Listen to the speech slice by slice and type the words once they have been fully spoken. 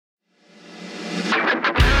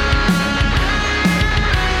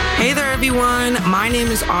everyone. My name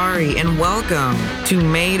is Ari, and welcome to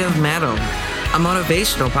Made of Metal, a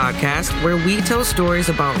motivational podcast where we tell stories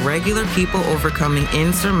about regular people overcoming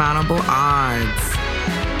insurmountable odds.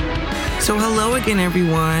 So hello again,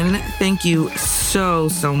 everyone. Thank you so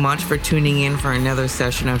much for tuning in for another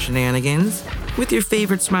session of shenanigans with your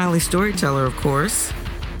favorite smiley storyteller, of course.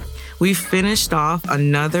 We finished off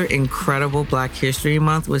another incredible Black History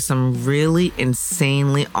Month with some really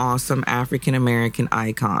insanely awesome African American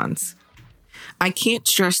icons. I can't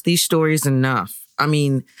stress these stories enough. I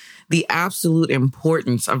mean, the absolute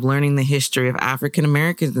importance of learning the history of African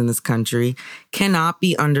Americans in this country cannot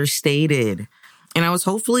be understated. And I was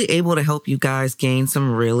hopefully able to help you guys gain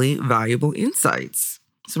some really valuable insights,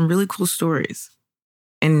 some really cool stories.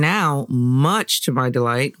 And now, much to my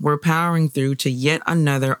delight, we're powering through to yet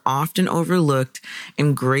another often overlooked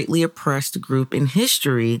and greatly oppressed group in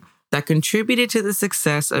history that contributed to the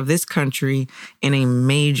success of this country in a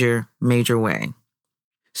major way.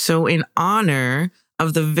 So in honor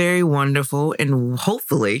of the very wonderful and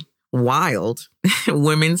hopefully wild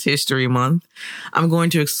Women's History Month, I'm going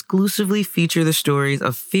to exclusively feature the stories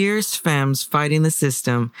of fierce femmes fighting the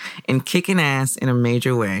system and kicking ass in a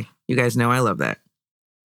major way. You guys know I love that.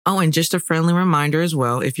 Oh, and just a friendly reminder as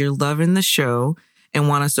well, if you're loving the show and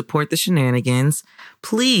want to support the shenanigans,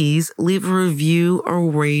 please leave a review or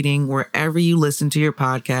rating wherever you listen to your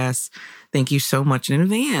podcasts. Thank you so much in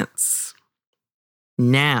advance.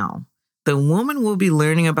 Now, the woman we'll be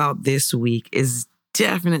learning about this week is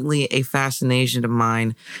definitely a fascination of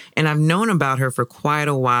mine, and I've known about her for quite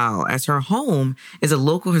a while, as her home is a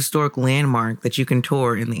local historic landmark that you can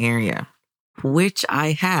tour in the area, which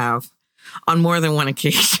I have on more than one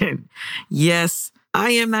occasion. Yes,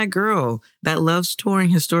 I am that girl that loves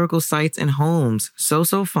touring historical sites and homes. So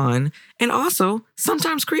fun, and also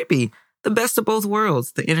sometimes creepy. The best of both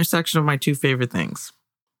worlds, the intersection of my two favorite things.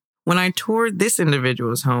 When I toured this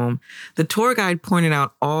individual's home, the tour guide pointed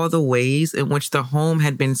out all the ways in which the home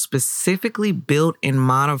had been specifically built and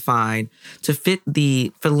modified to fit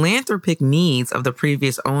the philanthropic needs of the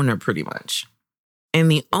previous owner, pretty much. And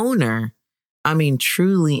the owner, I mean,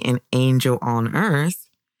 truly an angel on earth,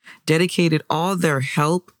 dedicated all their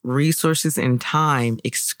help, resources, and time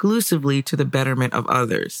exclusively to the betterment of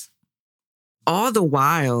others. All the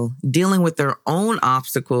while dealing with their own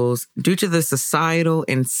obstacles due to the societal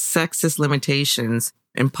and sexist limitations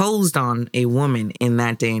imposed on a woman in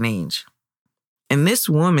that day and age. And this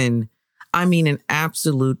woman, I mean, an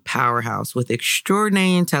absolute powerhouse with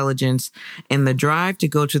extraordinary intelligence and the drive to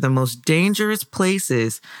go to the most dangerous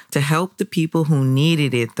places to help the people who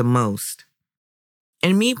needed it the most.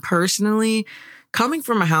 And me personally, coming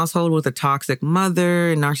from a household with a toxic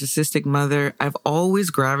mother, narcissistic mother, I've always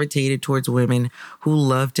gravitated towards women who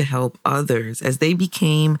love to help others, as they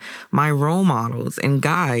became my role models and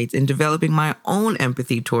guides in developing my own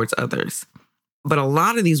empathy towards others. But a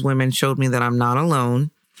lot of these women showed me that I'm not alone,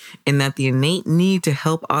 and that the innate need to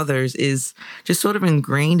help others is just sort of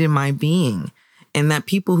ingrained in my being, and that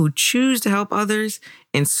people who choose to help others,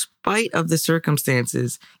 in spite of the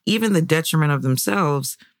circumstances, even the detriment of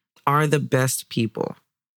themselves, are the best people.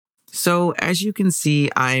 So as you can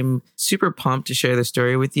see, I'm super pumped to share the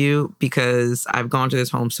story with you because I've gone to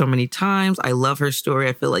this home so many times. I love her story.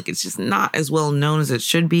 I feel like it's just not as well known as it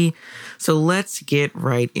should be. So let's get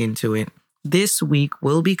right into it. This week,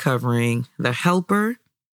 we'll be covering the helper,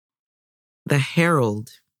 the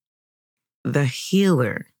herald, the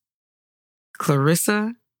healer,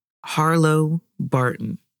 Clarissa Harlow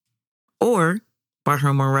Barton, or by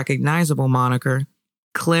her more recognizable moniker,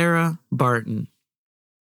 Clara Barton.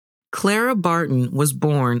 Clara Barton was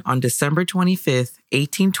born on December 25th,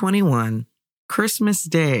 1821, Christmas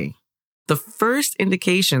Day, the first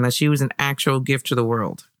indication that she was an actual gift to the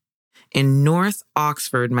world, in North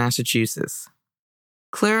Oxford, Massachusetts.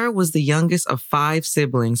 Clara was the youngest of 5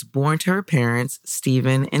 siblings born to her parents,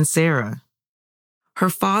 Stephen and Sarah. Her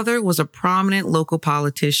father was a prominent local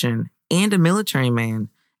politician and a military man,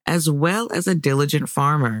 as well as a diligent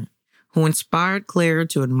farmer, who inspired Clara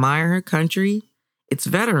to admire her country, its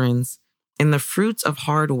veterans, and the fruits of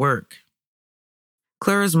hard work.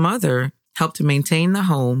 Clara's mother helped to maintain the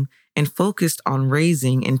home and focused on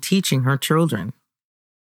raising and teaching her children.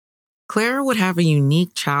 Clara would have a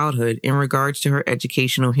unique childhood in regards to her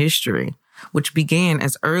educational history, which began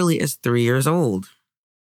as early as 3 years old.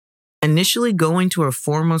 Initially going to a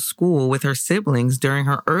formal school with her siblings during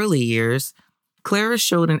her early years, Clara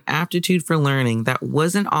showed an aptitude for learning that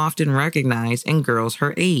wasn't often recognized in girls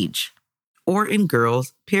her age, or in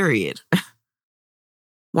girls, period.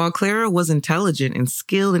 While Clara was intelligent and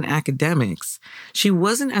skilled in academics, she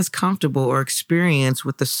wasn't as comfortable or experienced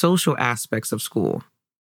with the social aspects of school.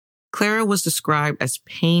 Clara was described as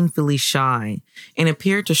painfully shy and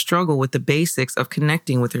appeared to struggle with the basics of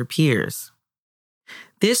connecting with her peers.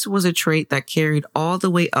 This was a trait that carried all the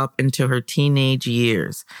way up into her teenage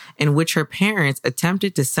years, in which her parents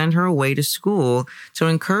attempted to send her away to school to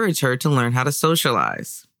encourage her to learn how to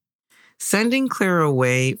socialize. Sending Clara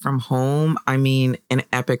away from home, an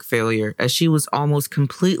epic failure, as she was almost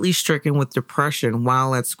completely stricken with depression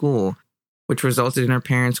while at school, which resulted in her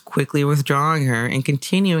parents quickly withdrawing her and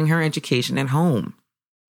continuing her education at home.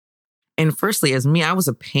 And firstly, as me, I was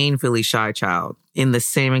a painfully shy child in the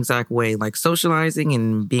same exact way. Like socializing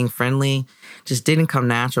and being friendly just didn't come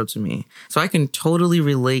natural to me. So I can totally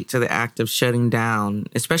relate to the act of shutting down,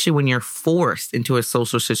 especially when you're forced into a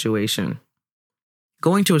social situation.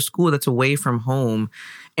 Going to a school that's away from home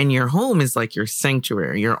and your home is like your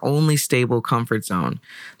sanctuary, your only stable comfort zone.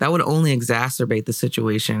 That would only exacerbate the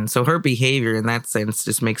situation. So her behavior in that sense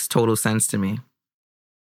just makes total sense to me.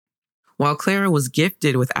 While Clara was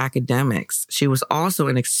gifted with academics, she was also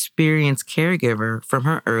an experienced caregiver from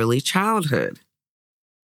her early childhood.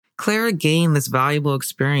 Clara gained this valuable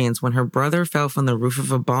experience when her brother fell from the roof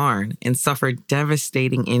of a barn and suffered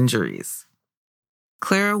devastating injuries.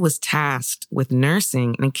 Clara was tasked with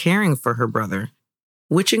nursing and caring for her brother,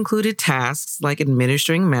 which included tasks like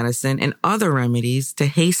administering medicine and other remedies to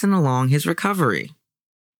hasten along his recovery.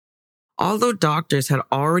 Although doctors had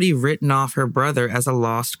already written off her brother as a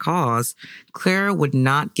lost cause, Clara would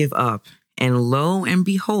not give up, and lo and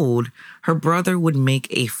behold, her brother would make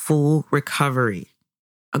a full recovery.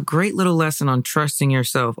 A great little lesson on trusting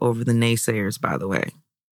yourself over the naysayers, by the way.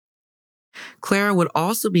 Clara would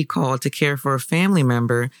also be called to care for a family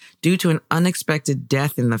member due to an unexpected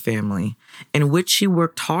death in the family, in which she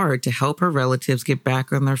worked hard to help her relatives get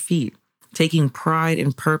back on their feet, taking pride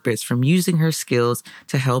and purpose from using her skills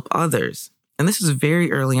to help others. And this was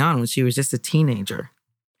very early on when she was just a teenager.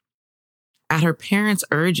 At her parents'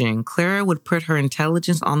 urging, Clara would put her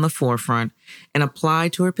intelligence on the forefront and apply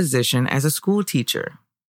to her position as a school teacher.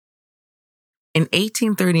 In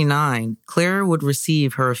 1839, Clara would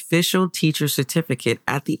receive her official teacher certificate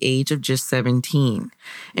at the age of just 17,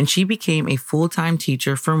 and she became a full-time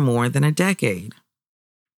teacher for more than a decade.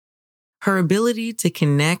 Her ability to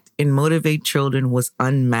connect and motivate children was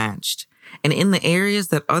unmatched, and in the areas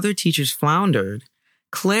that other teachers floundered,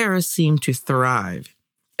 Clara seemed to thrive,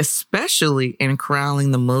 especially in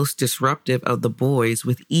corralling the most disruptive of the boys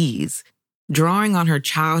with ease, drawing on her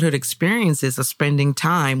childhood experiences of spending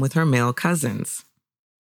time with her male cousins.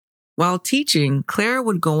 While teaching, Clara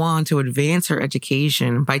would go on to advance her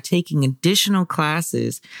education by taking additional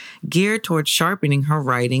classes geared towards sharpening her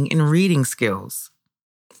writing and reading skills.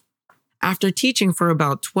 After teaching for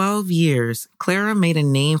about 12 years, Clara made a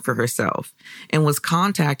name for herself and was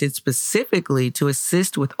contacted specifically to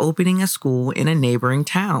assist with opening a school in a neighboring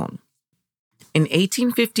town. In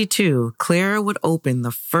 1852, Clara would open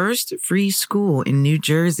the first free school in New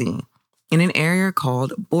Jersey in an area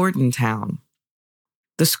called Bordentown.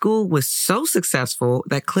 The school was so successful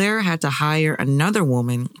that Clara had to hire another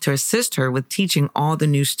woman to assist her with teaching all the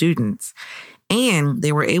new students, and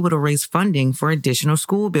they were able to raise funding for additional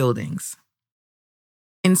school buildings.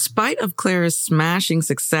 In spite of Clara's smashing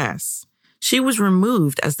success, she was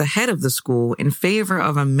removed as the head of the school in favor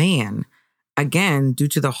of a man, again due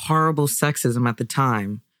to the horrible sexism at the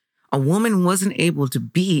time. A woman wasn't able to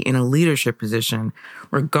be in a leadership position,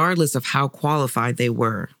 regardless of how qualified they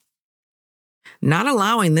were. Not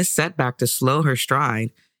allowing this setback to slow her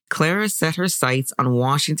stride, Clara set her sights on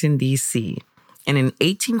Washington, D.C., and in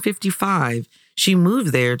 1855, she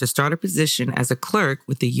moved there to start a position as a clerk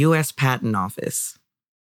with the U.S. Patent Office.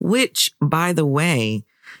 Which, by the way,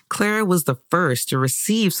 Clara was the first to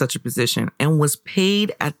receive such a position and was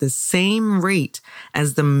paid at the same rate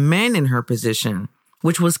as the men in her position,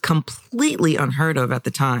 which was completely unheard of at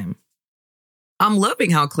the time. I'm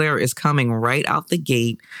loving how Clara is coming right out the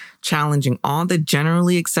gate, challenging all the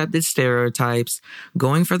generally accepted stereotypes,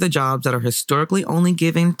 going for the jobs that are historically only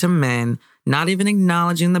given to men, not even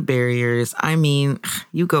acknowledging the barriers.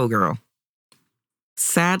 You go, girl.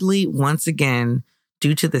 Sadly, once again,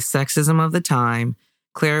 due to the sexism of the time,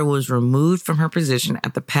 Clara was removed from her position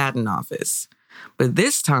at the Patent Office. But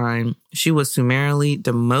this time, she was summarily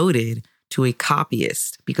demoted to a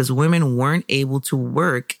copyist because women weren't able to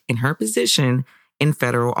work in her position in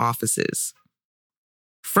federal offices.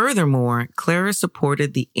 Furthermore, Clara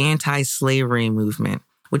supported the anti-slavery movement,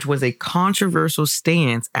 which was a controversial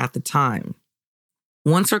stance at the time.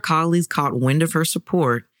 Once her colleagues caught wind of her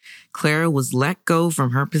support, Clara was let go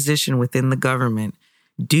from her position within the government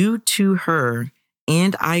due to her,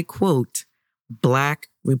 and I quote, Black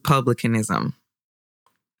republicanism.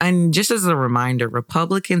 And just as a reminder,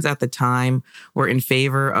 Republicans at the time were in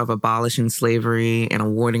favor of abolishing slavery and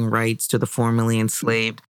awarding rights to the formerly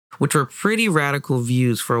enslaved, which were pretty radical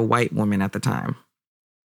views for a white woman at the time.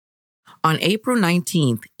 On April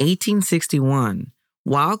 19th, 1861,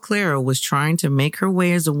 while Clara was trying to make her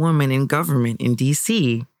way as a woman in government in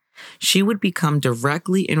D.C., she would become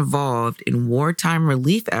directly involved in wartime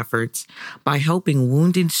relief efforts by helping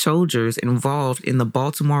wounded soldiers involved in the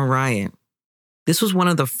Baltimore riot. This was one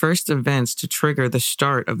of the first events to trigger the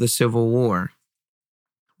start of the Civil War.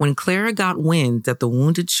 When Clara got wind that the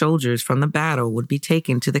wounded soldiers from the battle would be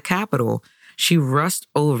taken to the Capitol, she rushed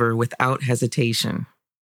over without hesitation.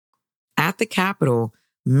 At the Capitol,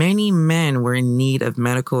 many men were in need of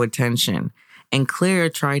medical attention, and Clara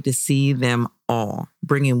tried to see them all,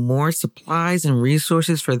 bringing more supplies and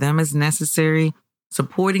resources for them as necessary,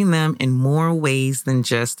 supporting them in more ways than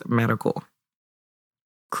just medical.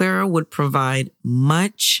 Clara would provide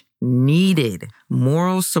much needed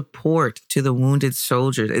moral support to the wounded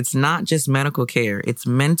soldiers. It's not just medical care, it's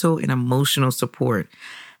mental and emotional support,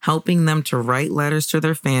 helping them to write letters to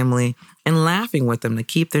their family and laughing with them to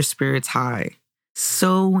keep their spirits high.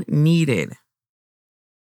 So needed.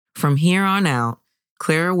 From here on out,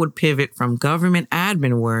 Clara would pivot from government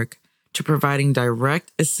admin work to providing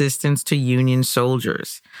direct assistance to Union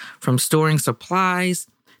soldiers, from storing supplies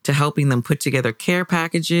to helping them put together care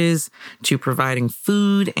packages, to providing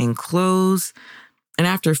food and clothes. And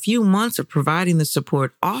after a few months of providing the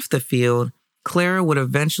support off the field, Clara would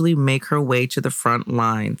eventually make her way to the front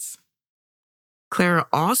lines. Clara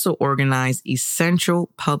also organized essential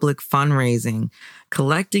public fundraising,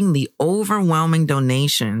 collecting the overwhelming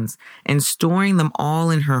donations and storing them all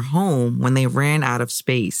in her home when they ran out of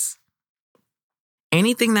space.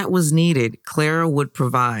 Anything that was needed, Clara would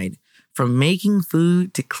provide, from making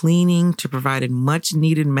food to cleaning to providing much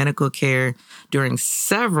needed medical care during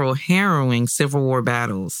several harrowing Civil War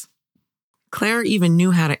battles. Clara even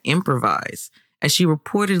knew how to improvise, as she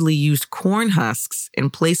reportedly used corn husks in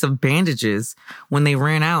place of bandages when they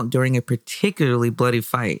ran out during a particularly bloody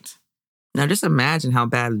fight. Now just imagine how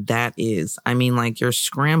bad that is. I mean, like, you're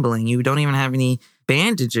scrambling, you don't even have any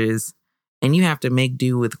bandages, and you have to make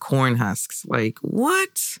do with corn husks. Like,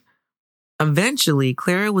 what? Eventually,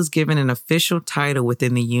 Clara was given an official title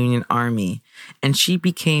within the Union Army, and she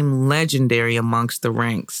became legendary amongst the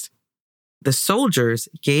ranks. The soldiers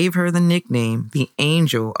gave her the nickname, the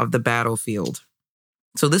Angel of the Battlefield.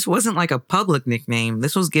 So this wasn't like a public nickname.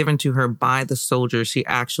 This was given to her by the soldiers she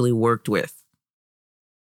actually worked with.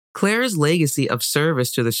 Clara's legacy of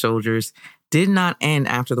service to the soldiers did not end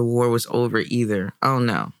after the war was over either. Oh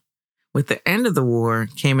no. With the end of the war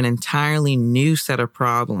came an entirely new set of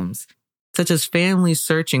problems, such as families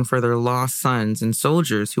searching for their lost sons and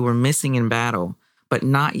soldiers who were missing in battle, but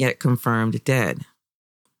not yet confirmed dead.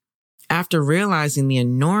 After realizing the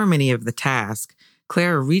enormity of the task,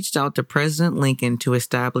 Clara reached out to President Lincoln to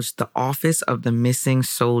establish the Office of the Missing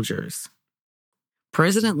Soldiers.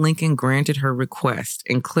 President Lincoln granted her request,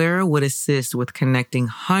 and Clara would assist with connecting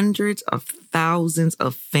hundreds of thousands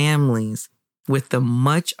of families with the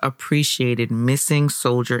much appreciated missing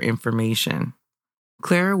soldier information.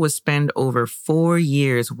 Clara would spend over 4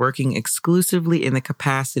 years working exclusively in the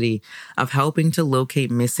capacity of helping to locate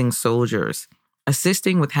missing soldiers,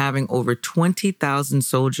 assisting with having over 20,000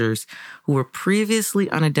 soldiers who were previously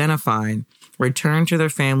unidentified return to their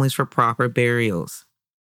families for proper burials.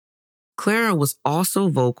 Clara was also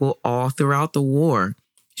vocal all throughout the war,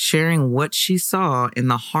 sharing what she saw in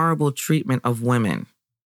the horrible treatment of women.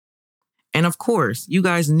 And of course, you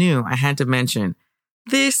guys knew I had to mention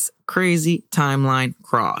this crazy timeline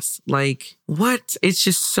cross. Like, what? It's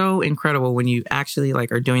just so incredible when you actually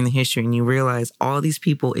are doing the history and you realize all these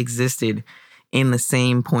people existed in the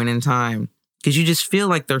same point in time, because you just feel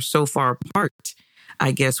like they're so far apart.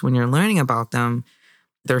 I guess when you're learning about them,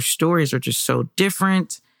 their stories are just so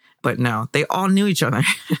different. But no, they all knew each other.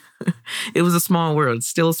 It was a small world,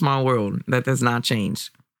 still a small world. That does not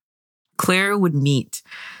change. Clara would meet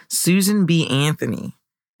Susan B. Anthony,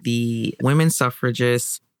 the women's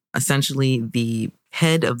suffragist, essentially the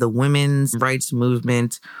head of the women's rights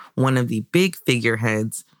movement, one of the big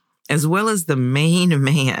figureheads, as well as the main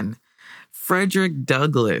man, Frederick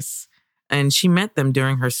Douglass. And she met them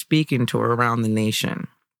during her speaking tour around the nation.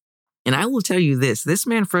 And I will tell you this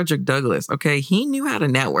man, Frederick Douglass, okay, he knew how to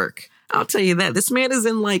network. I'll tell you that. This man is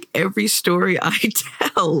in every story I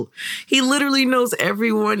tell. He literally knows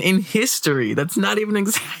everyone in history. That's not even an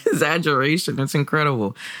exaggeration. It's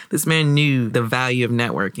incredible. This man knew the value of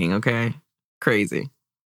networking, okay? Crazy.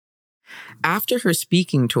 After her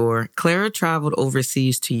speaking tour, Clara traveled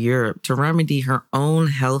overseas to Europe to remedy her own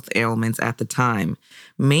health ailments at the time,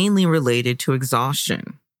 mainly related to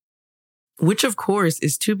exhaustion. Which, of course,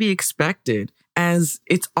 is to be expected, as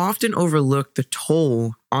it's often overlooked the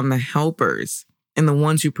toll on the helpers and the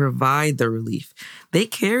ones who provide the relief. They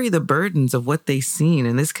carry the burdens of what they've seen,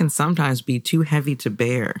 and this can sometimes be too heavy to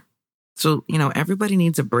bear. So, everybody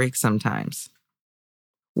needs a break sometimes.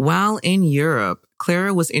 While in Europe,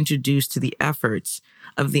 Clara was introduced to the efforts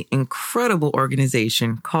of the incredible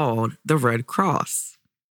organization called the Red Cross.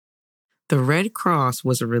 The Red Cross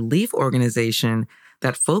was a relief organization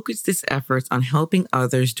that focused its efforts on helping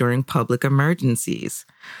others during public emergencies,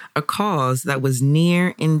 a cause that was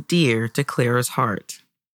near and dear to Clara's heart.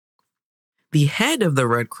 The head of the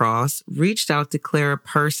Red Cross reached out to Clara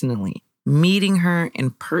personally, meeting her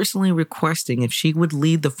and personally requesting if she would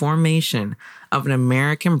lead the formation of an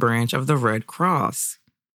American branch of the Red Cross.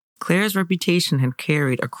 Clara's reputation had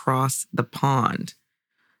carried across the pond,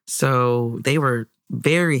 so they were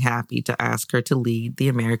very happy to ask her to lead the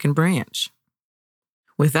American branch.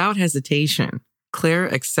 Without hesitation,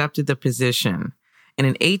 Clara accepted the position, and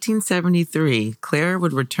in 1873, Clara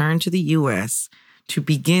would return to the U.S. to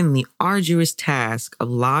begin the arduous task of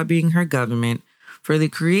lobbying her government for the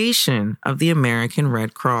creation of the American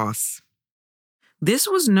Red Cross. This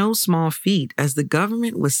was no small feat, as the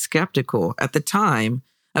government was skeptical at the time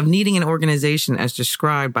of needing an organization as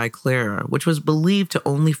described by Clara, which was believed to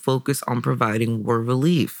only focus on providing war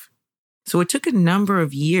relief. So it took a number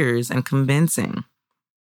of years and convincing.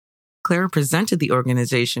 Clara presented the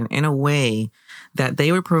organization in a way that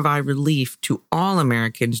they would provide relief to all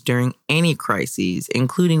Americans during any crises,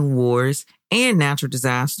 including wars and natural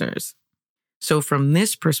disasters. So from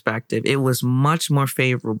this perspective, it was much more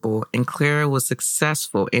favorable, and Clara was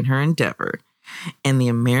successful in her endeavor. And the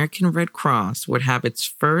American Red Cross would have its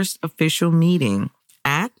first official meeting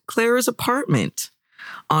at Clara's apartment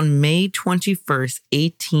on May 21st,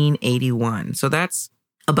 1881. So that's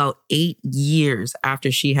about 8 years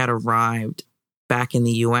after she had arrived back in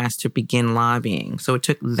the U.S. to begin lobbying. So it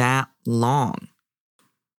took that long.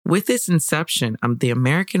 With its inception, the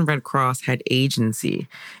American Red Cross had agency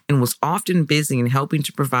and was often busy in helping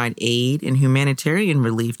to provide aid and humanitarian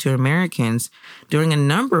relief to Americans during a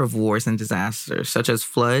number of wars and disasters, such as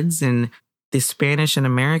floods and the Spanish and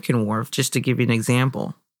American War, just to give you an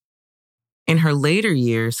example. In her later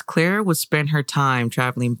years, Clara would spend her time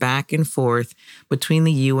traveling back and forth between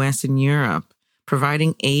the U.S. and Europe,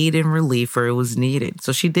 providing aid and relief where it was needed.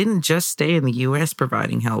 So she didn't just stay in the U.S.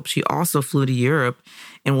 providing help. She also flew to Europe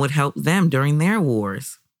and would help them during their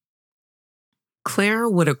wars. Clara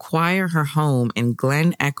would acquire her home in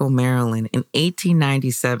Glen Echo, Maryland in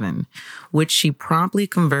 1897, which she promptly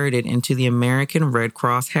converted into the American Red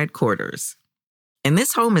Cross headquarters. And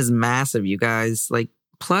this home is massive, you guys.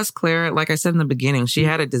 Plus, Clara, like I said in the beginning, she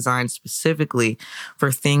had it designed specifically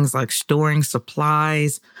for things like storing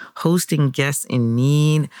supplies, hosting guests in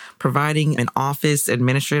need, providing an office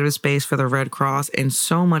administrative space for the Red Cross, and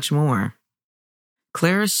so much more.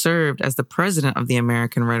 Clara served as the president of the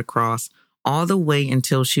American Red Cross all the way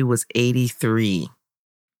until she was 83.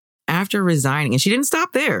 After resigning, and she didn't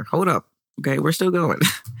stop there. Hold up. Okay, we're still going.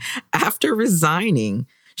 After resigning,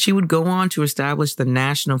 she would go on to establish the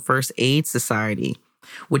National First Aid Society,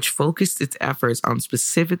 which focused its efforts on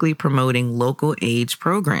specifically promoting local AIDS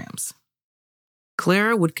programs.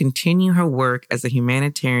 Clara would continue her work as a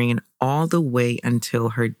humanitarian all the way until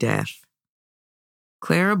her death.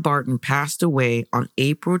 Clara Barton passed away on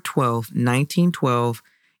April 12, 1912,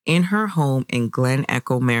 in her home in Glen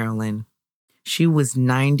Echo, Maryland. She was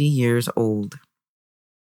 90 years old.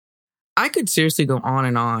 I could seriously go on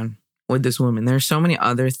and on with this woman. There's so many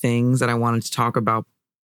other things that I wanted to talk about.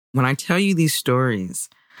 When I tell you these stories,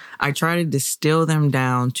 I try to distill them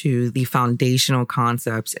down to the foundational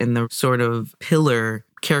concepts and the sort of pillar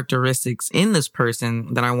characteristics in this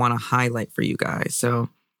person that I want to highlight for you guys.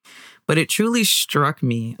 But it truly struck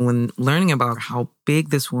me when learning about how big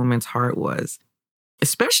this woman's heart was,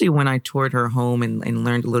 especially when I toured her home and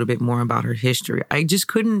learned a little bit more about her history. I just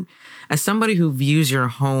couldn't, as somebody who views your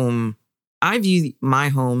home, I view my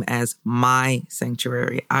home as my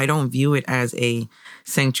sanctuary. I don't view it as a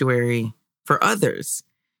sanctuary for others.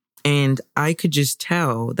 And I could just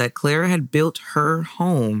tell that Clara had built her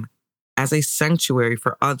home as a sanctuary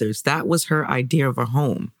for others. That was her idea of a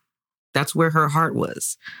home. That's where her heart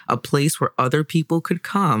was, a place where other people could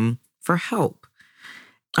come for help.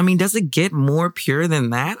 I mean, does it get more pure than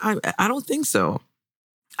that? I don't think so.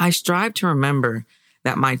 I strive to remember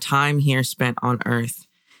that my time here spent on earth,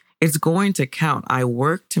 it's going to count. I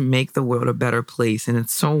work to make the world a better place, and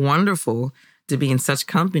it's so wonderful to be in such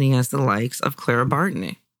company as the likes of Clara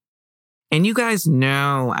Barton. And you guys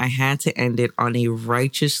know I had to end it on a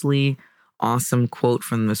righteously awesome quote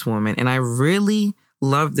from this woman. And I really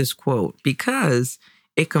love this quote because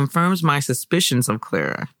it confirms my suspicions of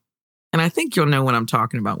Clara. And I think you'll know what I'm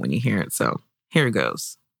talking about when you hear it. So here it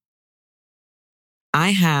goes.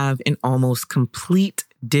 I have an almost complete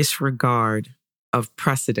disregard of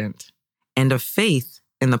precedent and a faith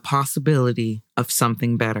in the possibility of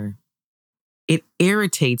something better. It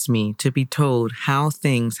irritates me to be told how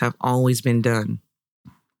things have always been done.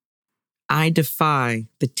 I defy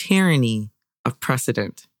the tyranny of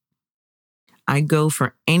precedent. I go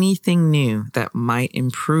for anything new that might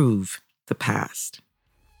improve the past.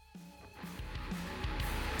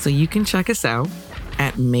 So you can check us out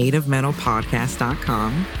at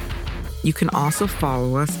madeofmetalpodcast.com. You can also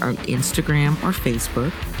follow us on Instagram or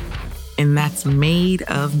Facebook, and that's Made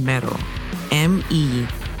of Metal, METTLE.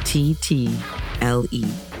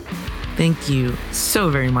 Thank you so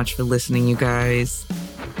very much for listening, you guys.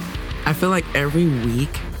 I feel like every week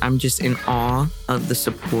I'm just in awe of the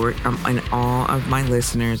support. I'm in awe of my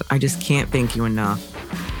listeners. I just can't thank you enough.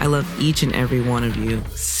 I love each and every one of you,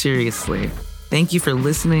 seriously. Thank you for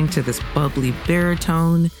listening to this bubbly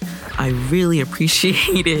baritone. I really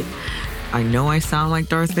appreciate it. I know I sound like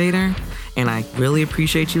Darth Vader, and I really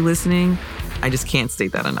appreciate you listening. I just can't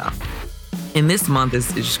state that enough. And this month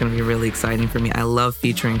is just going to be really exciting for me. I love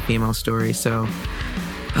featuring female stories. So,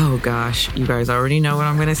 oh gosh, you guys already know what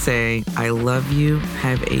I'm going to say. I love you.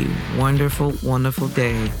 Have a wonderful, wonderful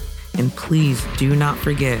day. And please do not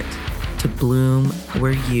forget to bloom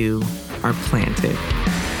where you are planted.